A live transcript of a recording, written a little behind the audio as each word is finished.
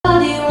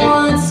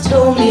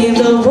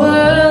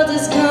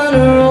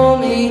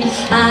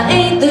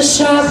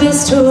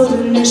tool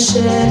in the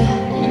shed.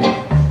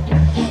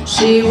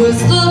 She was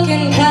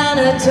looking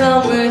kinda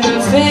dumb with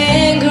her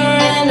finger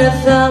and a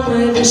thumb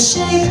with the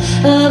shape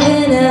of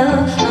an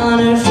L on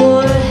her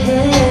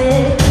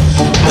forehead.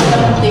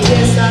 But the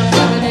years start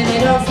coming and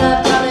they don't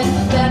stop coming.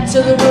 Back to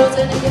the roots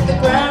and they hit the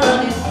ground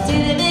running.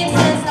 Did it make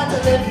sense not to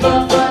live for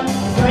fun?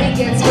 Your brain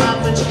gets hot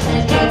but your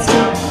head gets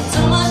numb.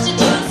 So much to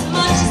do, so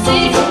much to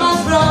see, so much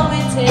wrong. We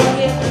take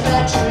it for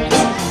bad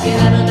drinks. You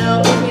never know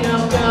if you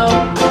don't go.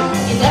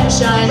 You never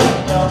shine if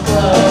you don't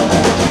glow.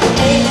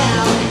 Hey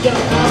now, you're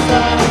a rock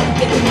star.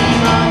 Get the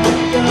name on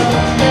your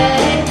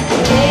head.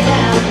 Hey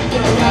now,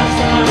 you're a rock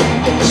star.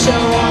 Get the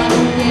show on,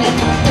 get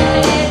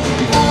paid.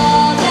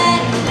 All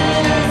that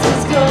glitters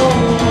is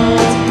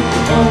gold.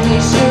 Only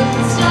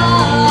shooting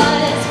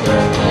stars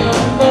burn the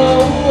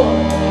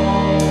mold.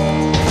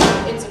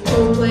 It's a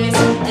cool place,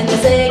 and they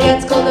say it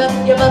gets colder.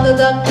 You're bundled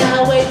up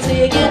now, wait till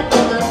you get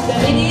older.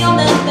 Maybe you'll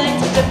melt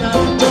things with the